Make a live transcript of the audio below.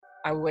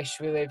I wish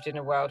we lived in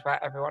a world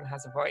where everyone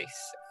has a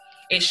voice.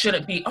 It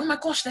shouldn't be, oh my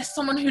gosh, there's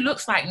someone who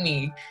looks like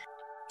me.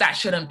 That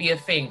shouldn't be a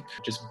thing.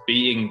 Just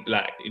being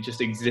black,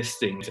 just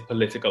existing is a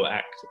political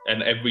act.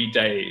 And every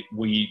day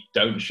we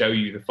don't show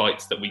you the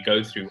fights that we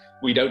go through.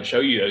 We don't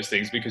show you those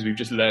things because we've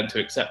just learned to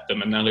accept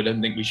them, and now I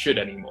don't think we should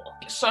anymore.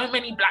 So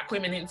many black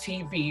women in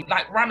TV,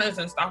 like runners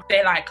and stuff,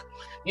 they're like,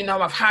 you know,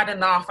 I've had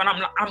enough. And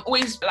I'm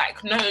always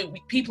like, no,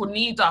 people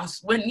need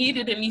us. We're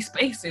needed in these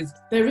spaces.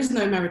 There is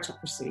no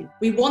meritocracy.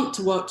 We want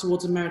to work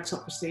towards a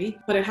meritocracy,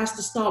 but it has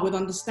to start with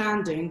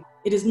understanding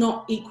it is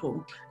not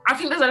equal. I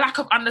think there's a lack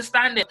of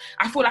understanding.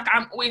 I feel like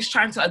I'm always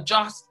trying to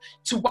adjust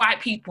to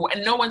white people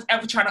and no one's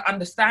ever trying to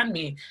understand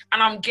me.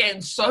 And I'm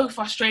getting so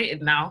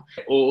frustrated now.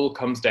 It all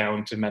comes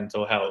down to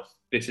mental health.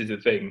 This is the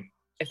thing.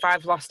 If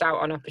I've lost out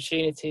on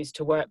opportunities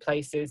to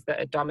workplaces that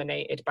are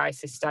dominated by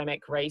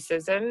systemic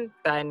racism,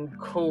 then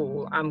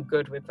cool, I'm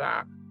good with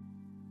that.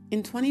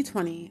 In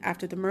 2020,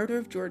 after the murder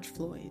of George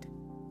Floyd,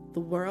 the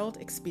world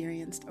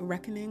experienced a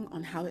reckoning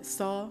on how it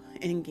saw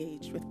and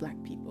engaged with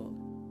Black people.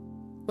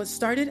 What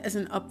started as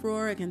an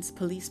uproar against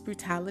police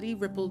brutality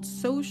rippled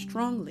so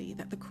strongly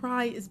that the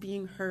cry is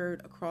being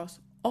heard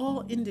across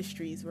all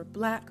industries where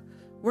Black,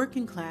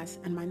 working class,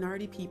 and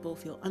minority people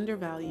feel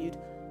undervalued,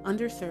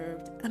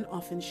 underserved, and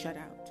often shut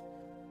out,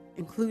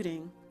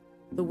 including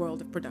the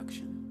world of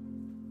production.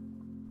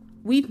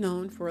 We've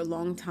known for a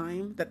long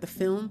time that the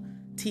film,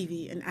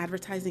 TV, and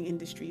advertising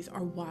industries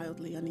are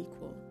wildly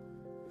unequal.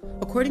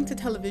 According to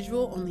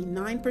Televisual, only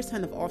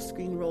 9% of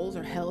off-screen roles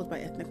are held by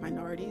ethnic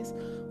minorities,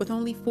 with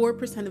only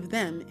 4% of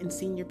them in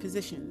senior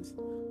positions,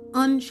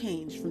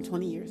 unchanged from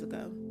 20 years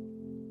ago.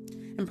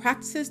 And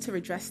practices to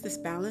redress this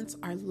balance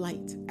are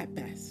light at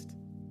best.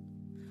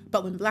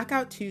 But when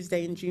Blackout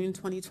Tuesday in June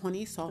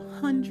 2020 saw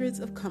hundreds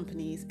of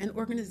companies and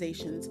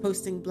organizations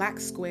posting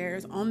Black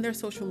squares on their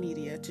social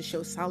media to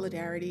show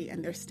solidarity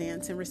and their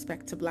stance in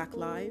respect to Black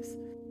lives,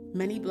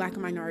 many Black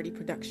and minority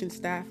production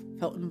staff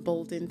felt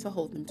emboldened to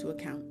hold them to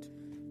account.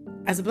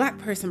 As a Black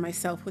person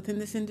myself within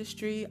this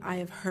industry, I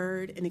have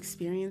heard and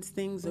experienced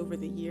things over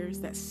the years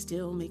that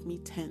still make me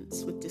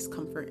tense with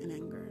discomfort and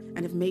anger,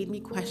 and have made me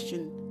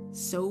question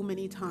so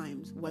many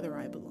times whether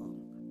I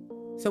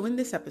belong. So in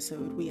this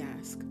episode, we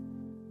ask,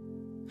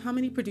 how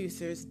many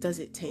producers does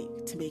it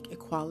take to make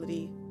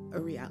equality a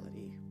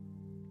reality?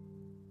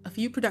 A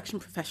few production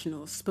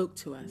professionals spoke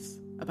to us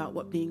about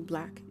what being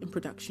Black in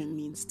production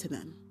means to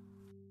them.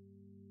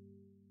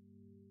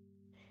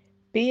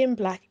 Being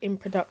Black in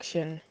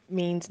production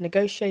means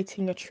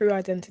negotiating your true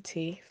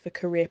identity for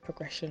career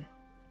progression.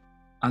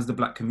 As the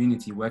Black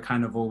community, we're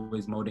kind of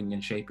always molding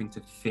and shaping to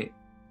fit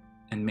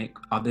and make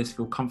others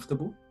feel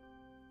comfortable.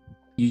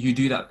 You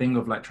do that thing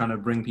of like trying to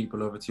bring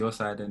people over to your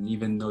side, and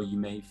even though you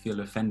may feel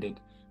offended.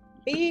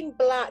 Being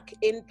Black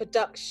in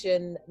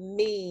production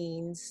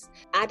means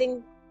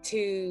adding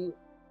to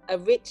a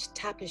rich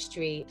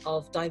tapestry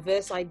of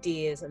diverse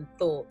ideas and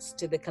thoughts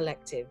to the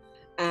collective,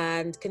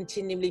 and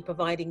continually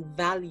providing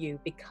value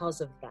because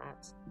of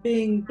that.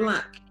 Being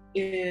Black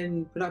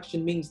in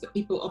production means that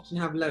people often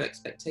have low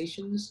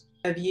expectations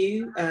of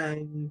you,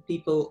 and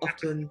people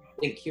often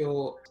think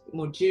you're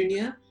more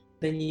junior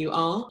than you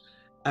are.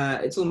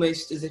 It's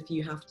almost as if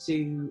you have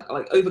to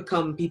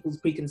overcome people's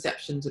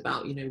preconceptions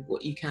about,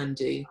 what you can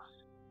do.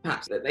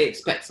 Perhaps that they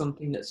expect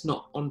something that's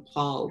not on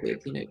par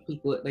with,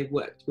 people that they've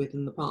worked with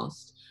in the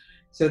past.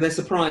 So they're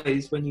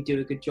surprised when you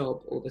do a good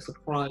job, or they're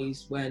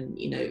surprised when,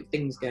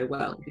 things go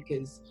well,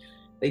 because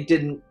they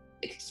didn't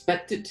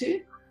expect it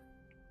to.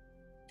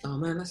 Oh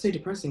man, that's so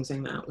depressing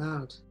saying that out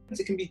loud.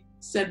 It can be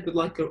said with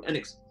like a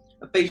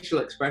facial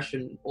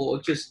expression or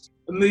just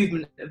a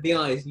movement of the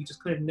eyes, and you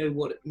just kind of know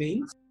what it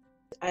means.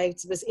 I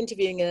was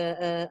interviewing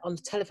on a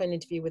telephone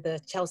interview with a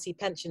Chelsea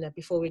pensioner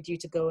before we were due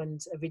to go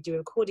and do a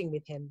recording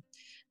with him.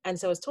 And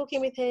so I was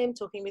talking with him,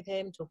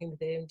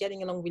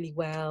 getting along really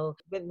well.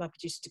 Went with my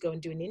producer to go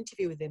and do an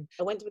interview with him.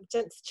 I went to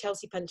the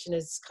Chelsea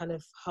pensioners kind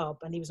of hub,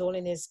 and he was all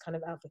in his kind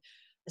of outfit.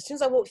 As soon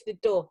as I walked through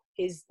the door,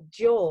 his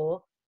jaw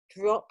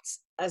dropped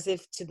as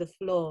if to the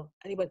floor.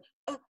 And he went,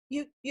 oh,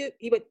 you.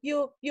 He went,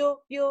 you're.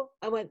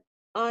 I went,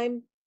 I'm.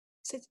 He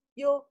said,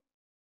 you're.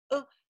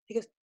 Oh. He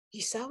goes,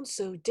 you sound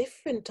so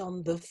different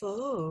on the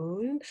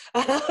phone.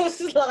 And I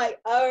was like,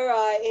 all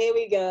right, here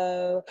we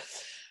go.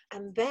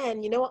 And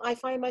then, you know what I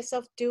find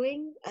myself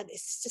doing? And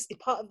it's just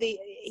part of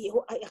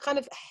I kind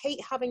of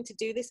hate having to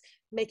do this,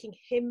 making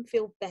him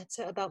feel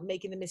better about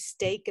making the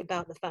mistake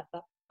about the fact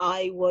that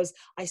I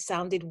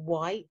sounded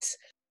white.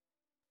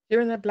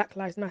 During the Black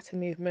Lives Matter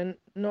movement,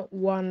 not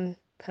one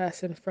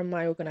person from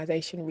my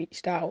organisation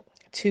reached out.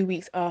 2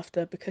 weeks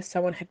after, because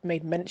someone had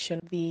made mention,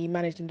 the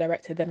managing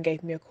director then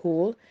gave me a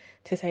call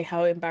to say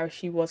how embarrassed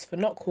she was for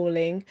not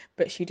calling,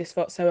 but she just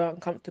felt so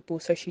uncomfortable,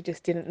 so she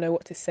just didn't know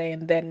what to say,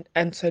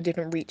 and so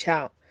didn't reach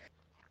out,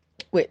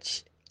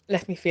 which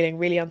left me feeling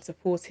really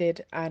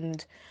unsupported,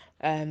 and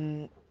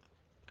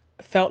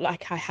felt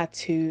like I had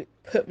to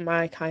put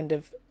my kind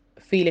of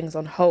feelings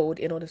on hold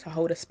in order to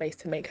hold a space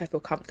to make her feel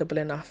comfortable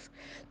enough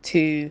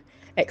to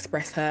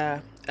express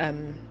her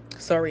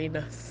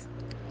sorriness.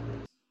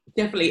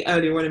 definitely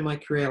earlier on in my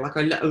career, like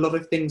I let a lot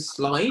of things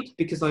slide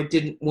because I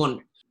didn't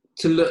want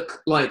to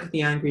look like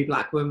the angry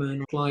black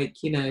woman.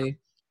 Like, you know,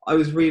 I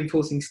was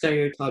reinforcing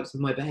stereotypes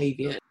of my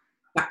behaviour.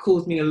 That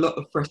caused me a lot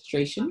of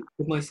frustration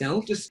with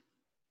myself, just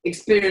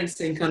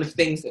experiencing kind of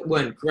things that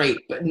weren't great,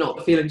 but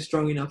not feeling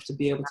strong enough to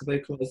be able to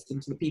vocalise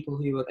them to the people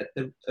who were at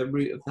the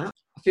root of that.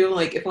 I feel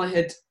like if I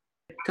had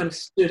kind of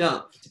stood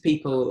up to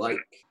people like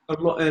a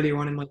lot earlier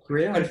on in my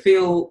career, I'd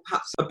feel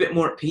perhaps a bit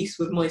more at peace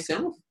with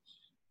myself.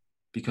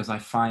 Because I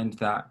find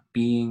that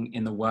being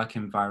in the work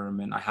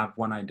environment, I have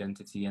one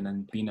identity, and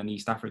then being an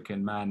East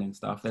African man and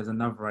stuff, there's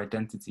another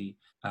identity,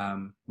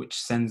 which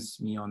sends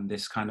me on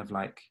this kind of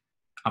like,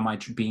 am I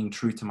being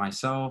true to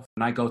myself?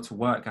 When I go to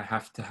work, I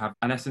have to have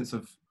an essence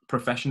of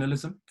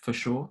professionalism for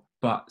sure.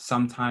 But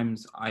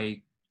sometimes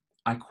I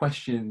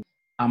question,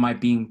 am I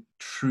being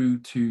true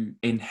to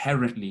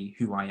inherently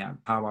who I am,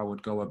 how I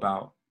would go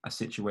about a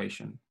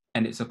situation?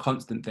 And it's a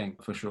constant thing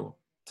for sure,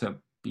 to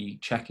be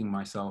checking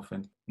myself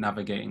and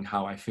navigating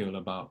how I feel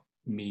about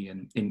me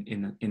and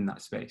in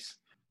that space.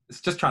 It's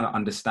just trying to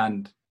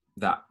understand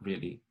that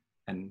really,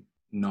 and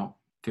not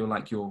feel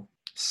like you're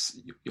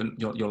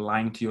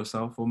lying to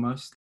yourself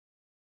almost.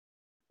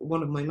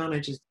 One of my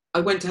managers, I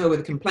went to her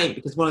with a complaint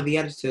because one of the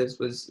editors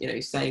was, you know,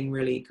 saying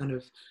really kind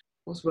of,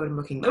 what's the word I'm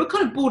looking? They were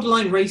kind of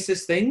borderline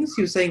racist things.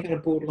 He was saying kind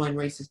of borderline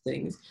racist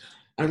things.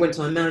 And I went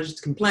to my manager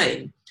to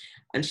complain.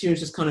 And she was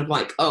just kind of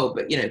like, oh,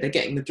 but, you know, they're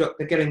getting the job,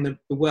 they're getting the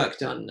work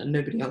done and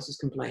nobody else has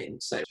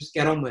complained. So just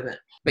get on with it,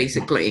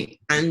 basically.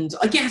 And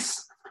I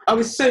guess I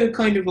was so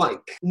kind of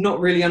like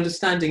not really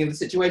understanding of the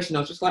situation. I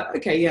was just like,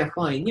 okay, yeah,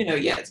 fine. You know,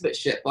 yeah, it's a bit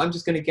shit, but I'm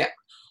just going to get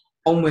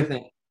on with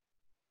it.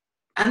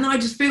 And I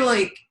just feel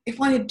like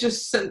if I had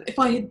just,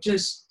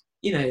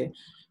 you know,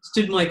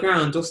 stood my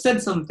ground or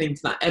said something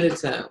to that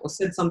editor or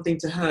said something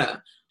to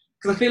her,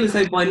 because I feel as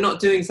though by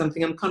not doing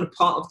something, I'm kind of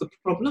part of the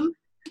problem.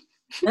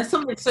 There's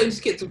something so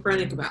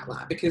schizophrenic about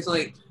that, because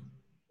I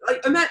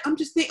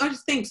just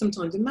think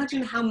sometimes,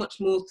 imagine how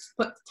much more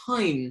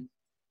time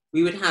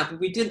we would have if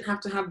we didn't have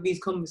to have these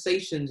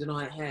conversations in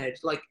our head.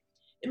 Like,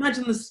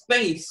 imagine the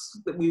space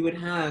that we would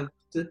have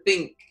to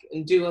think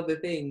and do other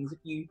things if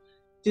you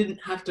didn't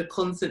have to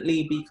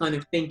constantly be kind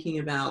of thinking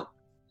about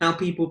how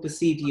people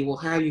perceive you or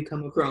how you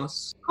come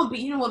across. Oh, but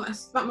you know what?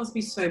 That must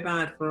be so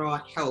bad for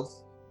our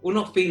health. We're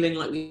not feeling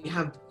like we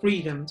have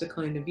freedom to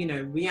kind of, you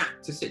know,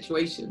 react to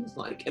situations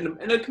like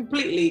in a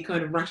completely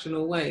kind of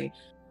rational way.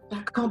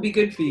 That can't be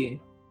good for you.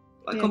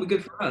 That can't be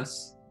good for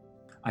us.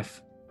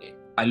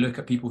 I look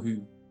at people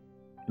who,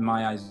 in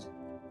my eyes,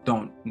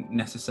 don't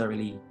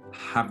necessarily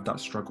have that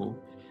struggle,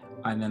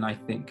 and then I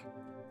think,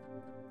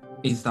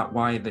 is that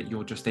why that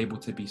you're just able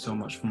to be so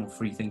much more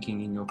free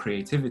thinking in your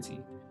creativity,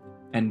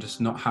 and just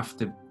not have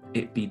to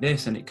it be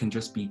this, and it can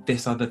just be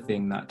this other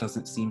thing that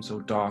doesn't seem so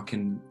dark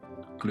and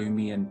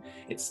gloomy, and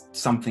it's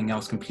something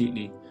else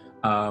completely.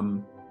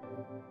 And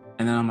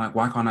then I'm like,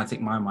 why can't I take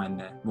my mind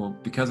there? Well,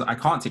 because I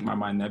can't take my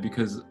mind there,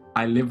 because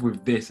I live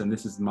with this and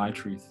this is my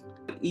truth.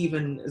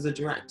 Even as a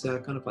director,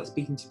 kind of like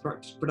speaking to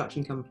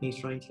production companies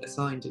trying to get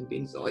signed and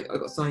being so, I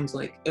got signed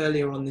like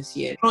earlier on this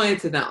year. Prior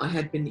to that, I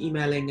had been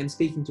emailing and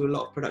speaking to a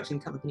lot of production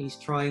companies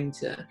trying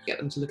to get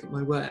them to look at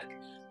my work.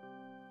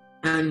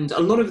 And a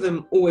lot of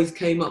them always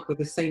came up with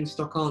the same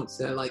stock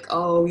answer, like,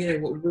 oh, you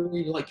know, we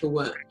really like your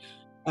work.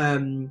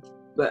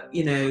 But,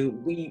 you know,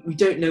 we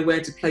don't know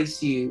where to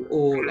place you,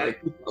 or like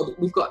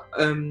we've got,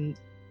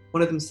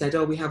 one of them said,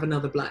 oh, we have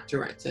another black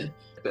director,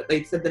 but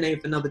they said the name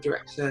of another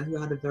director who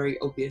had a very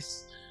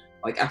obvious,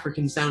 like,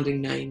 African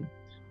sounding name.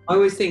 I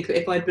always think that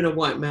if I'd been a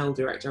white male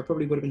director, I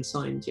probably would have been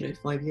signed, you know,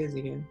 5 years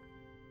ago.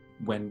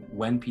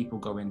 When people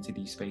go into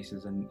these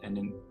spaces and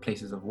in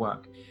places of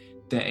work,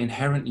 they're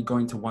inherently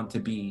going to want to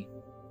be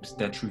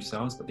their true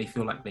selves, but they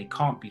feel like they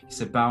can't be.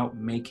 It's about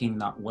making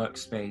that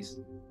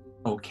workspace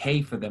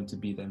okay for them to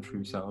be their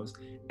true selves,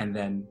 and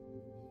then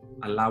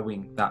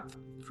allowing that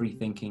free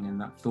thinking and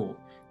that thought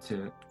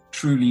to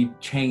truly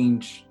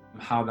change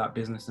how that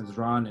business is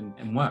run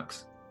and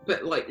works.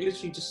 But like,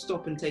 literally just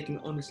stop and take an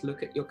honest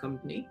look at your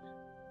company.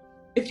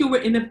 If you're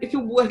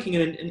working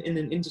in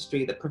an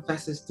industry that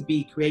professes to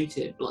be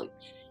creative, like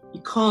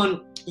you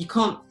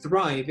can't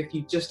thrive if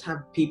you just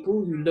have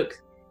people who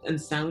look and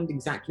sound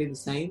exactly the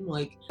same.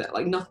 Like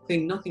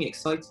nothing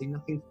exciting,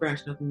 nothing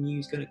fresh, nothing new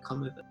is going to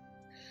come of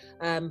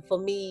it. For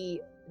me,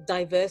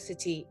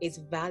 diversity is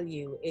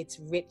value, it's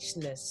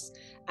richness,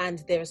 and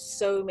there are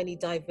so many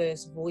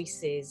diverse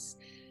voices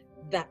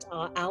that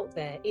are out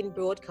there in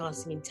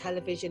broadcasting, in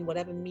television,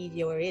 whatever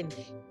media we're in.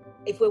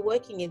 If we're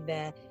working in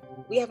there,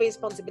 we have a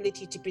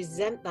responsibility to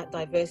present that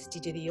diversity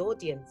to the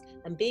audience.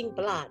 And being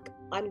Black,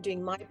 I'm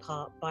doing my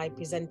part by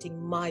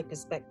presenting my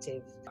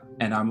perspective.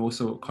 And I'm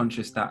also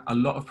conscious that a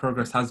lot of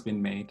progress has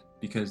been made,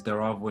 because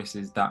there are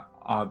voices that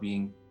are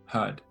being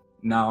heard.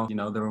 Now, you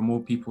know, there are more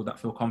people that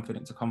feel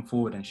confident to come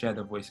forward and share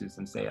their voices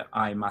and say,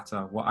 I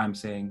matter, what I'm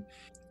saying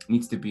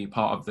needs to be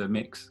part of the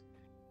mix.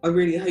 I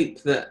really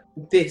hope that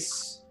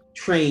this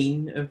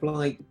train of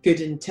like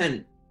good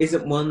intent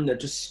isn't one that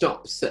just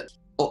stops at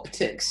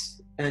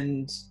optics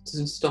and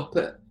doesn't stop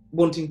at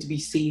wanting to be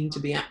seen to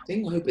be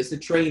acting. I hope it's a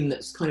train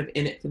that's kind of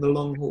in it for the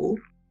long haul.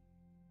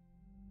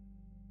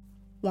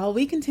 While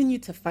we continue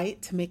to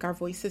fight to make our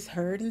voices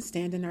heard and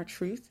stand in our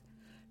truth,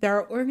 there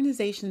are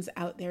organizations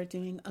out there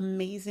doing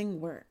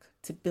amazing work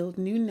to build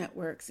new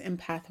networks and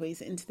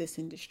pathways into this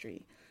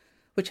industry,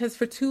 which has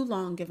for too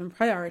long given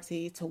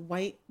priority to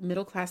white,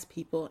 middle-class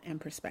people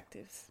and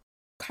perspectives.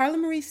 Carla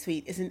Marie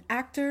Sweet is an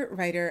actor,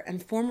 writer,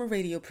 and former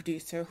radio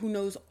producer who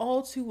knows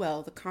all too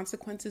well the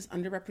consequences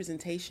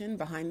underrepresentation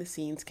behind the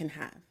scenes can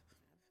have.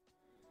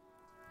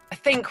 I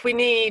think we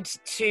need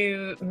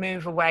to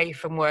move away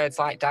from words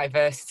like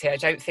diversity. I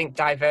don't think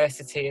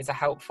diversity is a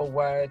helpful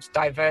word.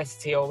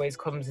 Diversity always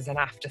comes as an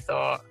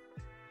afterthought.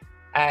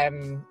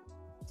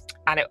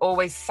 And it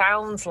always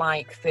sounds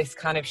like this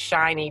kind of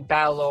shiny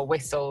bell or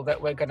whistle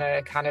that we're going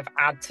to kind of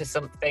add to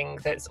something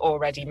that's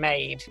already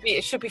made.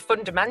 It should be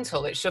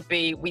fundamental. It should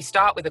be, we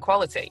start with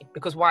equality,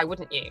 because why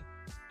wouldn't you?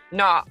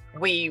 Not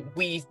we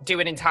do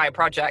an entire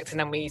project and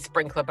then we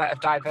sprinkle a bit of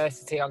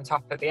diversity on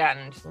top at the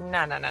end.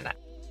 No.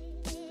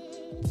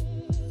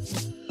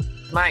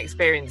 My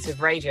experience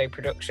of radio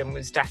production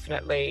was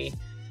definitely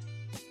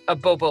a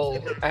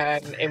bubble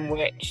in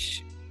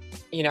which,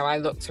 you know, I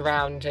looked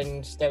around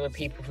and there were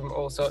people from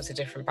all sorts of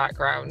different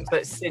backgrounds.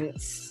 But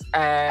since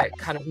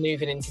kind of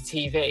moving into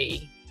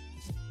TV,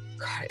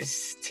 God,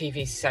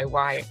 TV's so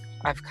white.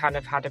 I've kind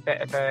of had a bit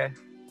of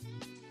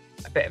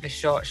a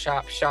short,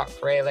 sharp shock,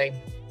 really.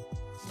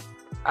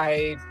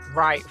 I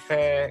write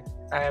for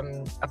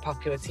a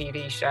popular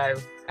TV show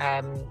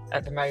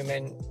at the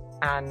moment,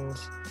 and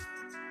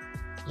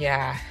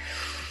yeah,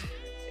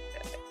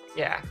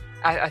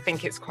 I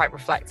think it's quite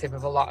reflective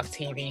of a lot of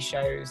TV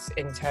shows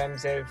in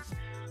terms of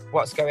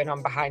what's going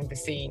on behind the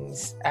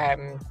scenes.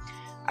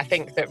 I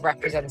think that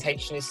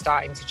representation is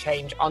starting to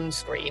change on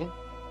screen,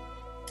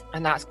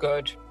 and that's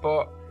good.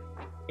 But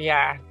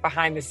yeah,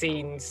 behind the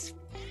scenes,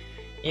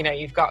 you know,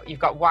 you've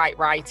got white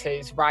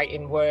writers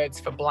writing words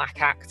for black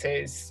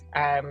actors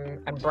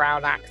and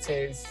brown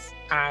actors,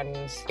 and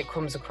it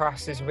comes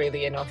across as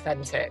really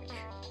inauthentic.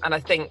 And I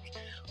think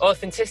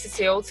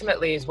authenticity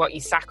ultimately is what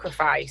you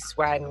sacrifice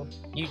when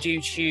you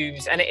do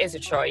choose, and it is a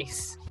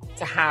choice,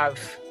 to have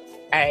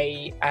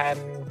a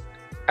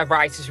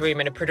writer's room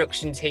and a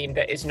production team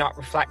that is not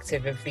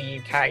reflective of the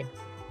UK.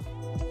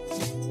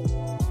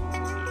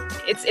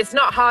 It's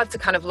not hard to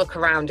kind of look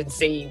around and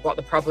see what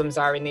the problems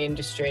are in the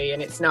industry,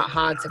 and it's not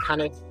hard to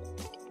kind of,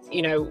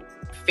 you know,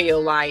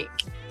 feel like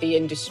the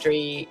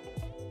industry,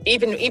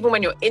 even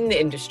when you're in the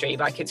industry,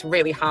 like it's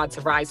really hard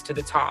to rise to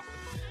the top.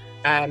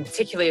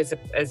 Particularly as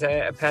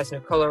a person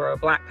of colour or a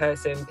black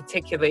person,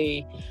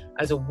 particularly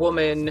as a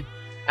woman,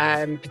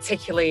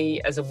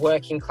 particularly as a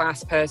working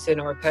class person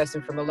or a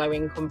person from a low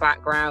income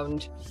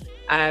background.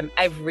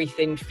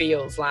 Everything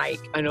feels like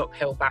an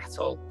uphill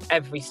battle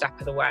every step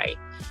of the way.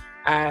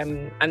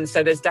 And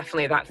so there's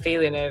definitely that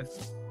feeling of,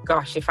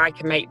 gosh, if I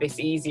can make this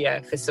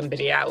easier for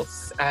somebody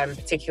else,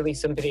 particularly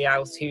somebody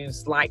else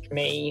who's like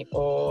me,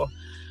 or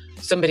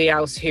somebody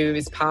else who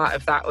is part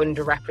of that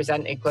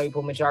underrepresented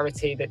global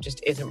majority that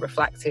just isn't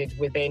reflected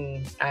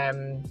within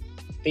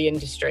the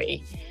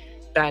industry,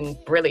 then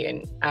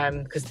brilliant,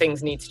 because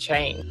things need to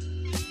change.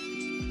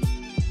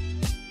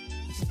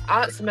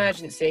 Arts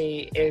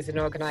Emergency is an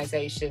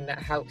organisation that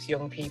helps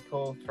young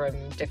people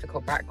from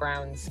difficult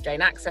backgrounds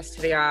gain access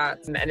to the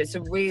arts, and it's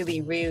a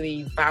really,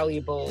 really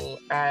valuable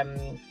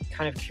kind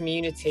of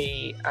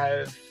community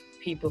of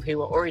people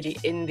who are already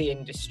in the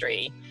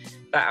industry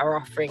that are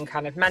offering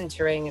kind of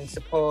mentoring and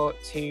support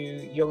to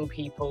young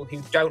people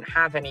who don't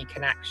have any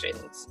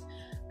connections.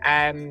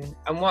 And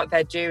what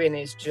they're doing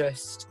is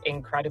just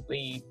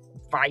incredibly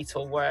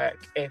vital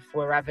work if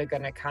we're ever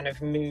going to kind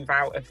of move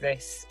out of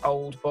this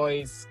old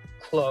boys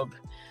club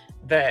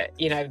that,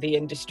 you know, the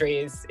industry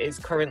is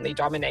currently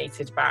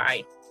dominated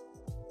by.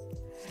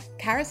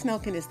 Kara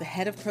Snelkin is the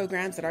head of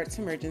programs at Arts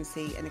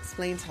Emergency and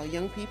explains how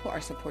young people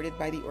are supported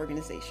by the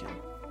organization.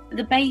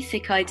 The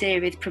basic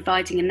idea is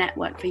providing a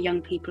network for young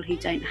people who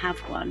don't have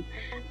one,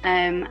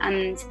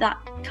 and that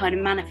kind of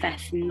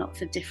manifests in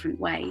lots of different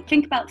ways. I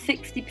think about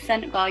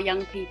 60% of our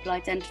young people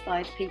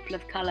identify as people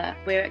of colour.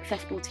 We're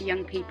accessible to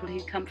young people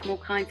who come from all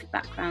kinds of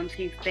backgrounds,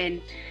 who've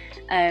been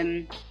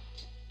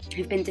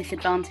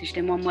disadvantaged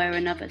in one way or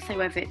another. So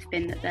whether it's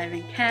been that they're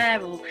in care,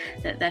 or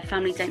that their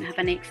family don't have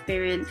any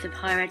experience of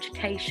higher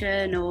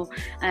education, or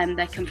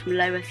they come from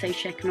lower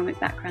socioeconomic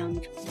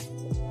backgrounds.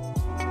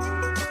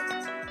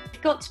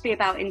 Got to be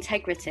about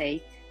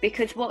integrity,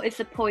 because what is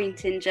the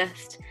point in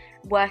just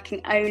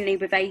working only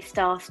with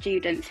A-star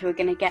students who are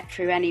going to get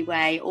through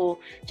anyway, or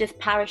just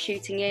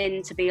parachuting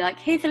in to be like,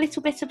 here's a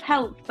little bit of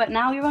help, but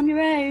now you're on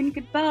your own,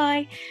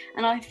 goodbye.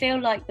 And I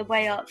feel like the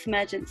way Arts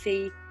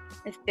Emergency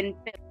has been,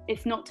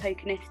 it's not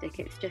tokenistic,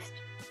 it's just,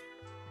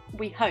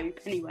 we hope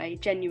anyway,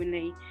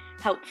 genuinely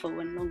helpful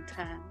and long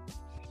term.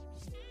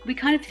 We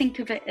kind of think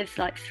of it as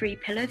like 3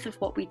 pillars of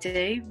what we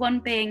do,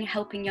 one being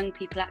helping young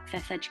people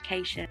access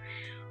education,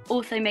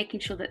 also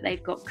making sure that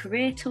they've got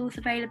career tools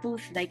available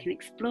so they can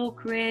explore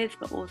careers,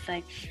 but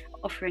also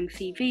offering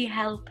CV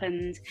help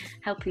and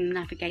helping them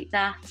navigate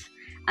that.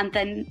 And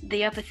then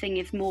the other thing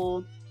is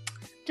more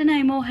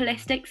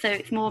holistic. So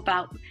it's more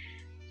about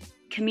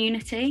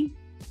community.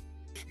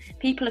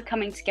 People are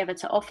coming together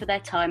to offer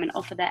their time and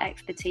offer their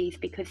expertise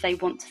because they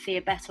want to see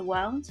a better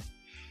world.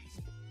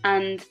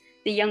 And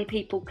the young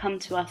people come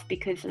to us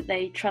because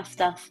they trust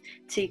us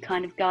to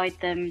kind of guide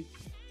them,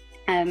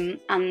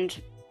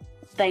 and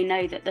they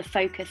know that the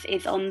focus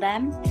is on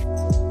them.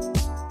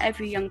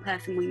 Every young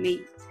person we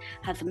meet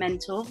has a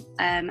mentor,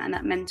 and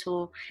that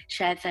mentor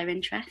shares their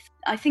interests.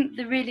 I think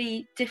the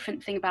really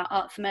different thing about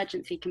Arts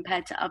Emergency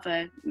compared to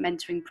other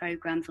mentoring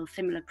programmes or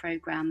similar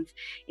programmes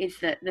is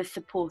that the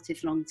support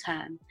is long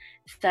term.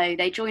 So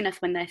they join us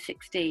when they're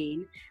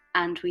 16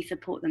 and we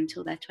support them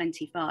till they're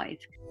 25.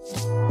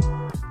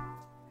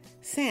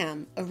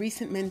 Sam, a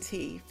recent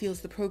mentee,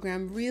 feels the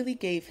program really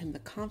gave him the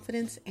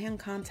confidence and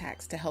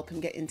contacts to help him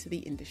get into the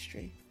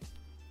industry.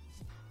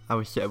 I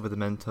was set up with a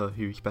mentor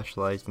who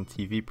specialised in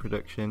TV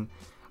production.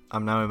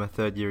 I'm now in my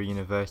third year of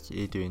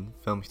university doing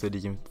film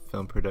studies and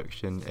film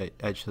production at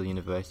Edgehill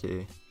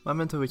University. My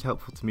mentor was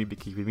helpful to me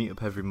because we meet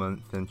up every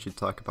month and she'd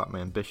talk about my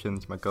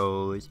ambitions, my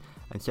goals,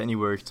 and set any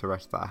worries to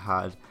rest that I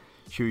had.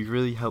 She was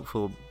really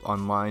helpful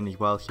online as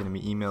well, sending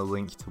me email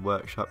links to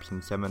workshops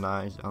and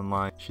seminars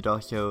online. She'd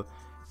also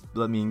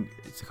let me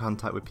into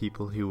contact with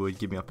people who would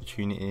give me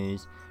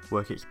opportunities,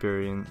 work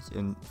experience,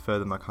 and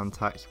further my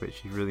contacts,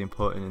 which is really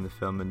important in the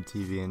film and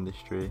TV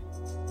industry.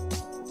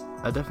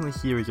 I definitely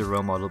see her as a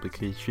role model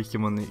because she's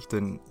someone that's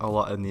done a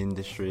lot in the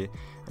industry,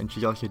 and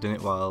she's also done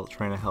it while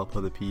trying to help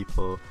other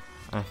people.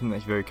 And I think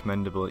that's very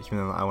commendable. It's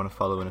something that I want to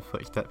follow in her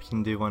footsteps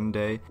and do one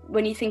day.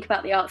 When you think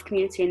about the arts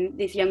community and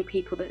these young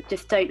people that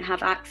just don't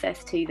have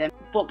access to them,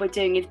 what we're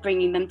doing is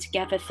bringing them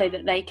together so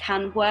that they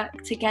can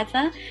work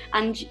together.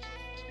 And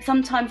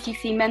sometimes you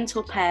see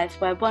mentor pairs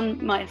where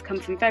one might have come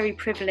from a very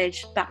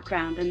privileged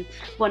background and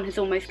one has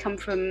almost come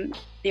from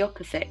the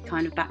opposite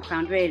kind of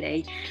background,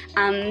 really.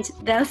 And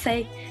they'll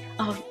say,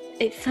 oh,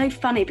 it's so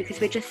funny because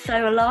we're just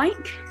so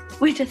alike.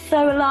 We're just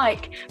so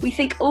alike. We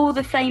think all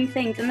the same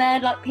things, and they're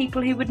like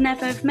people who would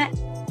never have met.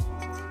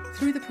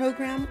 Through the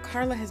program,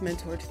 Carla has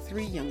mentored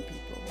 3 young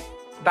people.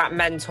 That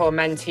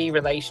mentor-mentee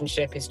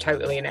relationship is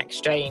totally an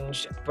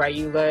exchange where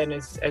you learn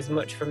as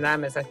much from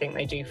them as I think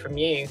they do from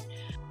you.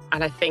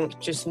 And I think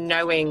just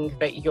knowing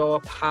that you're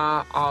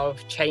part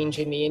of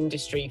changing the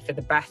industry for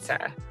the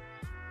better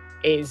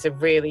is a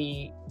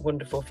really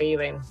wonderful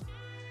feeling.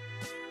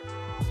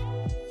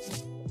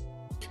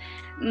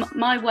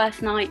 My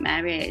worst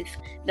nightmare is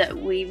that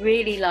we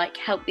really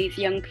help these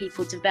young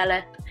people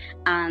develop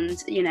and,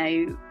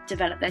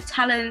 develop their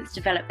talents,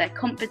 develop their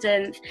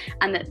confidence,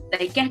 and that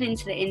they get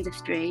into the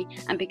industry,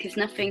 and because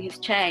nothing has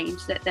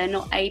changed, that they're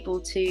not able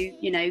to,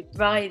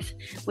 rise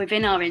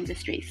within our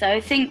industry. So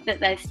I think that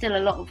there's still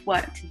a lot of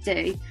work to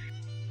do.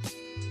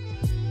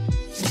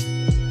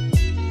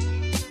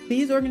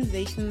 These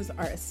organizations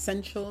are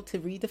essential to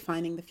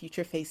redefining the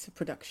future face of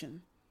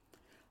production.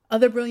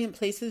 Other brilliant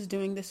places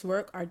doing this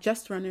work are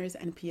Just Runners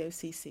and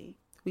POCC.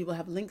 We will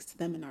have links to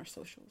them in our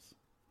socials.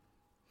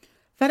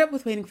 Fed up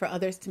with waiting for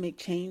others to make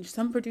change,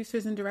 some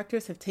producers and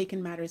directors have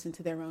taken matters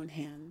into their own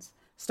hands,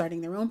 starting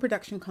their own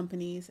production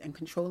companies and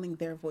controlling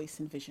their voice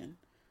and vision.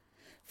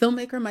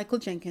 Filmmaker Michael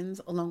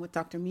Jenkins, along with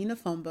Dr. Mina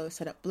Fombo,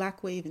 set up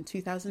Black Wave in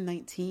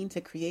 2019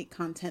 to create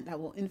content that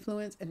will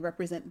influence and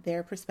represent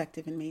their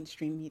perspective in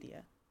mainstream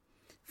media.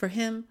 For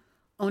him,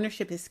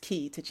 ownership is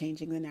key to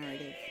changing the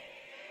narrative.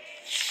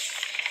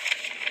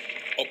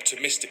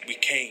 Optimistic we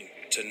came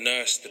to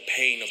nurse the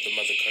pain of the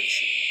mother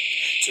country,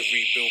 to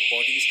rebuild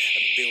bodies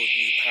and build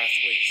new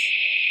pathways,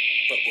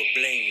 but were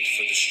blamed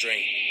for the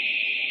strain.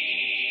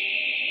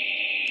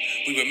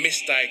 We were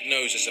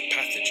misdiagnosed as a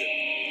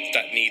pathogen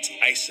that needs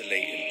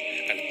isolating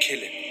and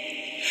killing.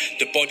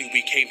 The body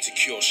we came to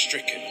cure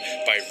stricken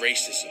by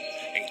racism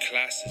and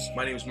classism.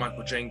 My name is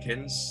Michael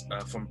Jenkins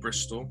from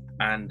Bristol,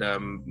 and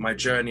my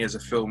journey as a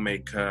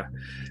filmmaker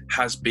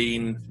has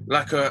been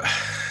like a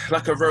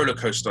roller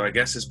coaster, I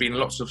guess. There's been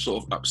lots of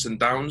sort of ups and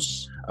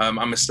downs.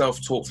 I'm a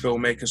self-taught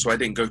filmmaker, so I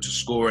didn't go to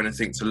school or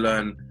anything to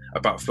learn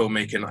about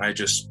filmmaking. I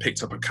just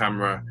picked up a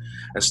camera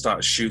and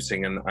started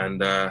shooting,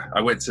 and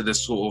I went to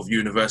this sort of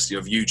university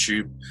of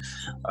YouTube.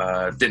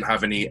 Didn't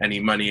have any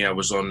money. I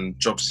was on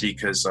job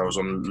seekers. I was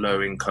on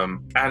low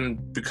income,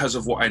 and because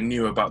of what I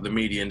knew about the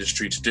media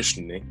industry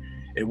traditionally,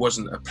 it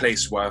wasn't a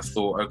place where I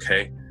thought,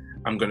 okay,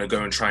 I'm going to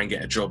go and try and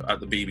get a job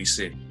at the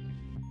BBC.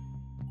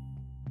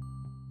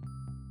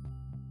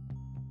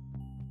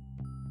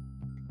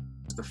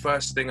 The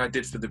first thing I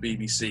did for the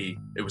BBC,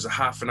 it was a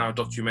half-an-hour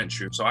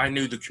documentary. So I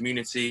knew the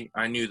community,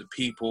 I knew the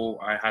people,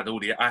 I had all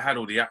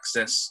the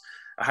access,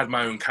 I had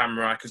my own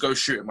camera, I could go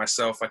shoot it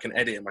myself, I can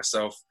edit it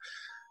myself.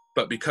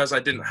 But because I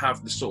didn't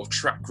have the sort of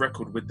track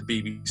record with the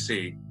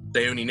BBC,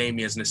 they only named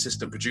me as an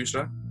assistant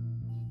producer,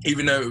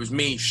 even though it was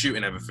me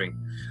shooting everything.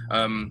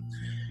 And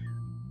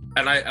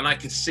I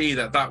could see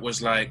that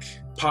was like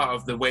part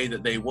of the way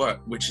that they work,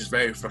 which is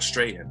very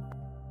frustrating.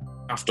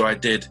 After I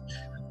did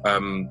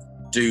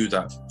do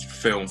that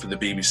film for the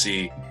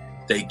BBC,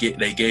 they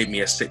gave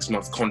me a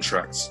 6-month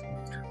contract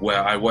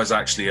where I was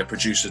actually a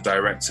producer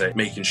director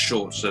making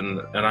shorts,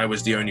 and I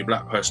was the only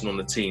black person on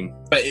the team.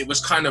 But it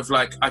was kind of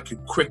like I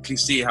could quickly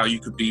see how you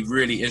could be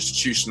really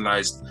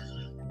institutionalized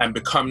and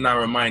become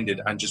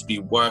narrow-minded and just be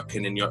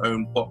working in your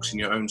own box, in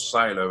your own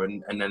silo,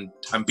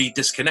 and be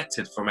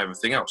disconnected from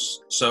everything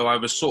else. So I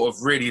was sort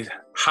of really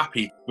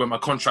happy when my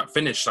contract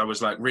finished. I was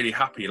like really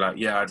happy, like,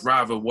 yeah, I'd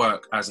rather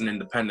work as an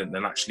independent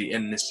than actually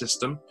in this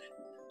system,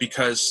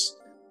 because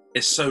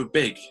it's so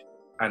big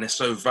and it's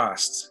so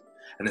vast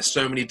and there's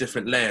so many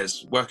different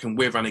layers working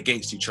with and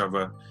against each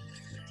other.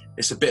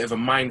 It's a bit of a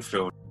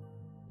minefield.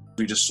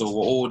 We just saw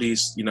all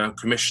these, you know,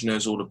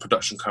 commissioners, all the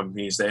production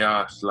companies, they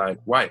are like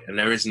white, and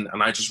there isn't.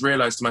 And I just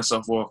realized to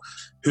myself, well,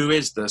 who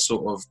is the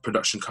sort of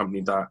production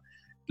company that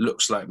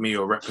looks like me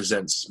or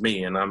represents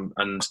me? And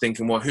I'm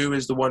thinking, well, who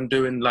is the one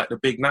doing like the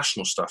big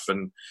national stuff?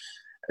 And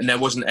there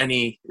wasn't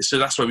any. So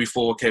that's where we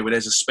thought, okay, well,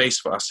 there's a space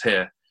for us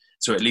here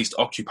to at least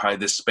occupy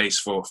this space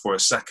for a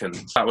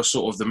second. That was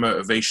sort of the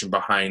motivation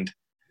behind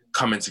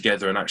coming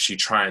together and actually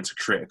trying to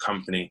create a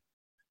company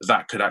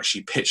that could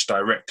actually pitch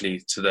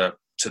directly to the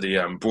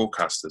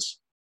broadcasters.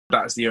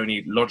 That's the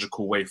only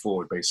logical way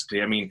forward,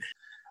 basically. I mean,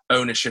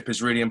 ownership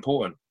is really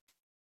important.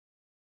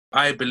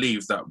 I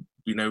believe that,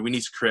 you know, we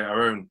need to create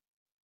our own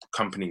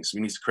companies.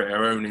 We need to create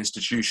our own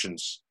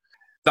institutions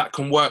that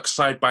can work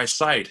side by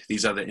side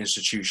these other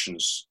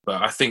institutions.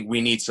 But I think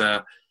we need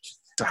to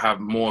have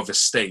more of a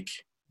stake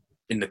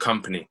in the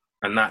company,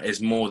 and that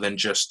is more than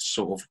just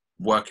sort of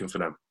working for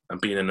them and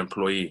being an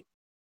employee.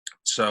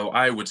 So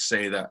I would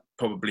say that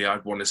probably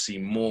I'd want to see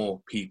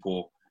more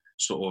people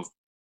sort of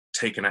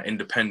taking that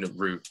independent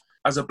route.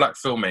 As a black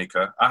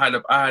filmmaker, I had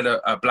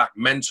a black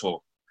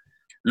mentor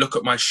look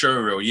at my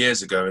showreel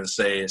years ago and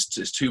say,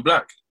 it's too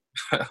black.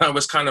 I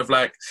was kind of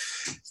like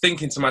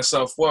thinking to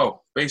myself,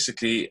 well,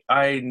 basically,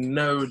 I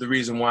know the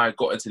reason why I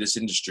got into this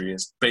industry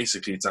is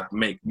basically to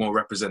make more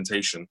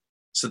representation.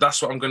 So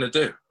that's what I'm going to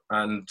do.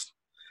 And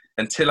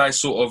until I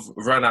sort of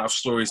run out of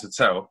stories to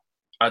tell,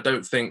 I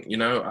don't think, you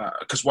know,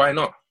 because why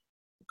not?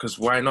 Because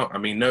why not? I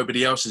mean,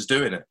 nobody else is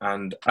doing it.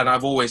 And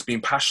I've always been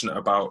passionate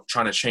about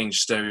trying to change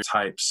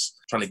stereotypes,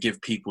 trying to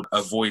give people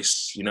a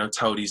voice, you know,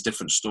 tell these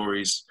different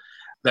stories.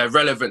 They're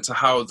relevant to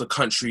how the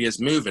country is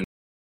moving.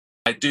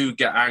 I do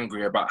get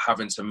angry about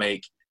having to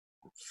make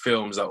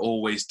films that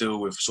always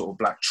deal with sort of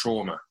black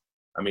trauma.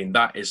 I mean,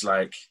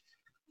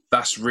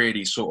 that's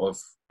really sort of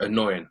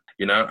annoying,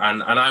 you know?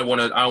 And I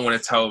want to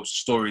tell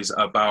stories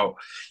about,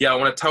 I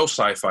want to tell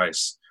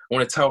sci-fis. I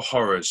want to tell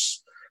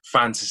horrors,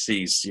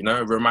 fantasies, you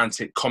know,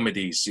 romantic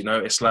comedies, you know.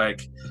 It's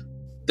like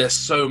there's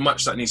so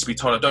much that needs to be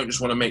told. I don't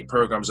just want to make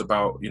programs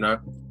about, you know,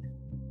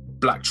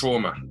 black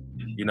trauma,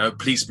 you know,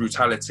 police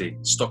brutality,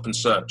 stop and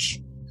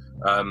search,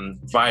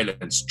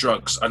 violence,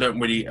 drugs. I don't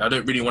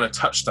really want to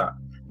touch that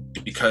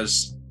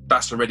because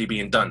that's already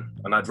being done,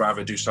 and I'd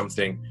rather do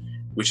something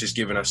which is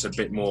giving us a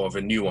bit more of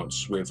a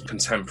nuance with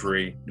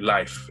contemporary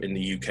life in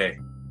the UK.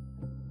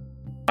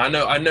 I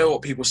know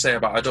what people say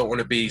about, I don't want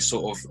to be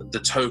sort of the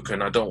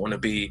token, I don't want to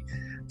be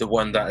the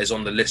one that is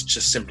on the list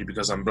just simply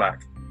because I'm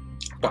black.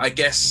 But I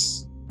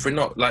guess if we're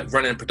not like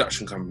running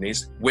production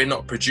companies, we're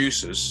not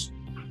producers,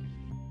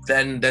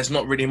 then there's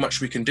not really much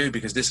we can do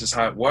because this is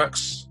how it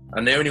works.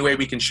 And the only way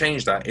we can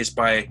change that is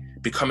by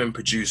becoming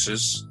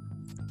producers,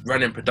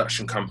 running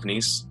production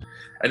companies,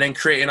 and then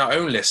creating our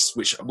own lists,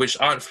 which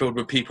aren't filled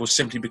with people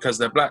simply because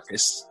they're black.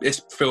 It's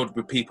filled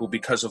with people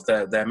because of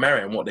their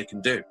merit and what they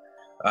can do.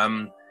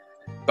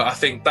 But I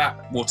think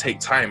that will take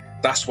time.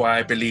 That's why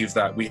I believe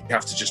that we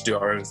have to just do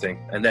our own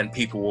thing, and then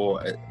people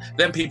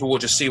will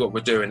just see what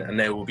we're doing, and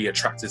they will be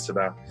attracted to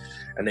that,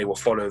 and they will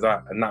follow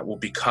that, and that will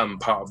become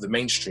part of the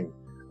mainstream.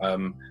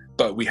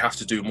 But we have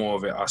to do more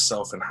of it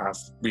ourselves, and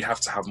we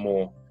have to have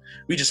more.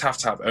 We just have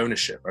to have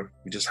ownership, and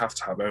we just have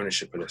to have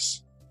ownership of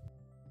this.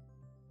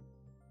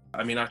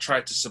 I mean, I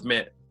tried to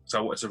submit, so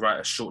I wanted to write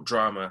a short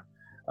drama,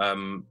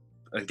 and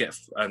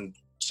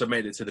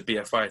submit it to the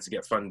BFI to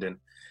get funding.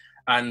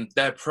 And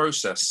their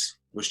process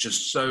was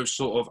just so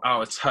sort of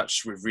out of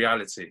touch with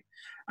reality.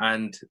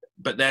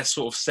 But they're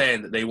sort of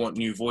saying that they want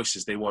new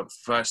voices. They want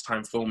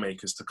first-time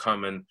filmmakers to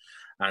come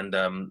and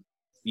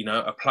you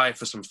know, apply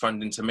for some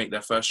funding to make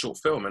their first short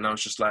film. And I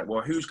was just like,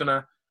 well, who's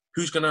gonna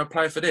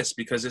apply for this?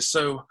 Because it's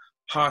so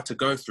hard to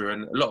go through,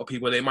 and a lot of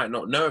people, they might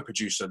not know a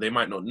producer, they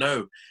might not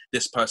know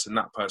this person,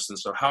 that person.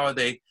 So how are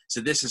they?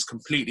 So this is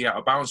completely out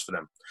of bounds for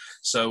them.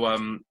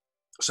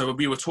 So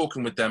we were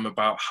talking with them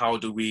about how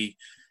do we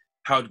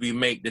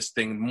make this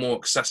thing more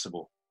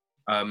accessible?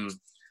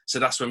 So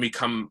that's when we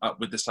come up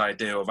with this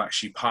idea of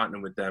actually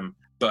partnering with them,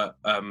 but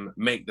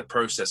make the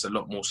process a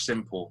lot more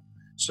simple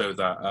so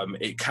that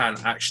it can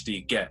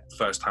actually get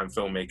first-time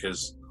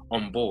filmmakers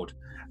on board.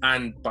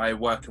 And by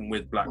working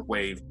with Black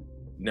Wave,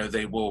 you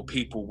know,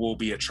 people will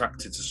be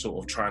attracted to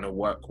sort of trying to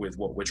work with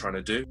what we're trying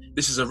to do.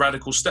 This is a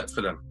radical step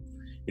for them.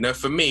 You know,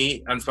 for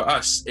me and for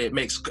us,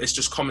 it's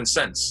just common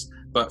sense.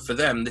 But for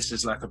them, this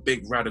is like a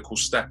big radical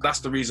step. That's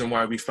the reason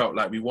why we felt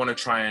like we want to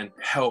try and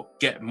help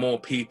get more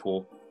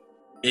people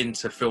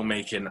into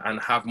filmmaking and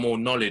have more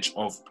knowledge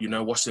of, you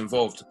know, what's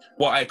involved.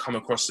 What I come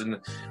across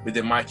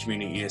within my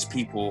community is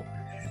people,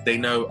 they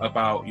know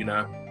about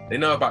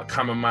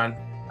cameraman,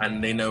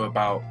 and they know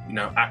about, you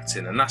know,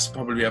 acting, and that's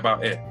probably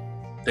about it.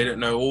 They don't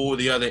know all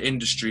the other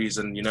industries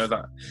and, you know,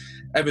 that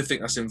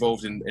everything that's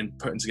involved in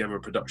putting together a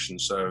production.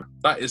 So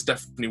that is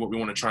definitely what we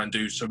want to try and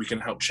do, so we can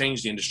help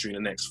change the industry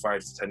in the next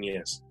 5 to 10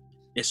 years.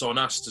 It's on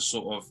us to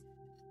sort of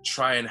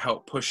try and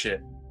help push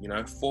it, you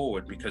know,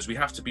 forward, because we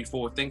have to be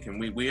forward thinking.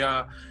 We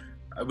are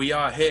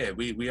here,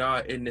 we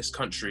are in this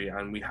country,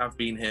 and we have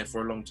been here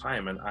for a long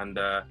time, and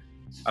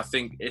I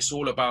think it's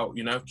all about,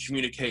 you know,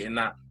 communicating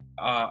that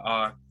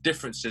our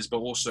differences, but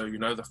also, you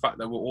know, the fact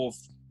that we're all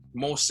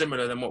more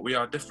similar than what we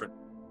are different.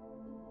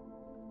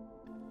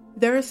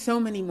 There are so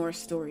many more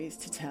stories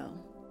to tell,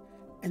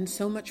 and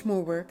so much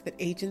more work that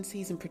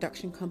agencies and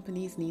production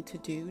companies need to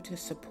do to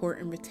support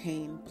and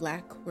retain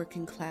Black,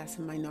 working class,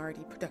 and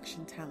minority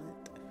production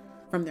talent.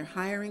 From their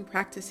hiring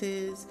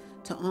practices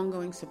to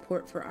ongoing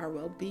support for our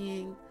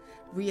well-being,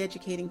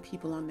 re-educating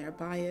people on their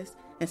bias,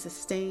 and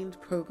sustained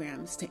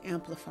programs to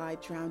amplify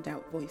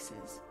drowned-out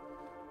voices.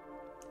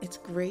 It's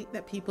great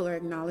that people are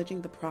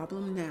acknowledging the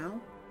problem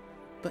now,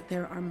 but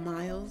there are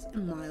miles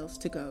and miles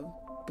to go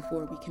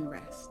before we can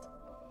rest.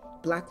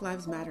 Black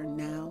Lives Matter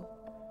now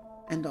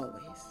and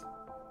always.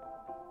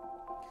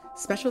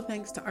 Special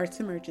thanks to Arts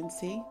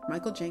Emergency,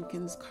 Michael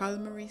Jenkins, Carla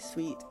Marie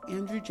Sweet,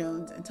 Andrew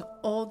Jones, and to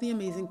all the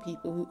amazing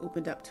people who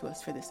opened up to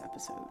us for this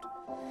episode.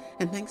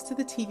 And thanks to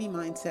the TV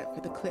Mindset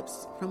for the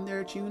clips from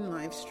their June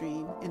live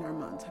stream in our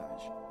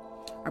montage.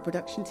 Our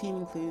production team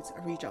includes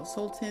Arijal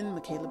Sultan,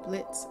 Michaela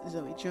Blitz,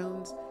 Zoe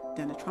Jones,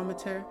 Dana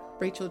Trometer,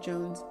 Rachel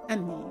Jones,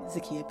 and me,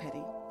 Zakia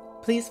Petty.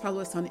 Please follow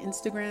us on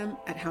Instagram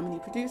at How Many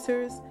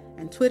Producers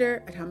and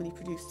Twitter at How Many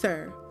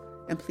Producer,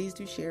 and please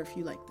do share if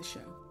you like the show.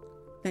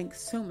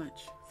 Thanks so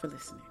much for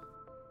listening.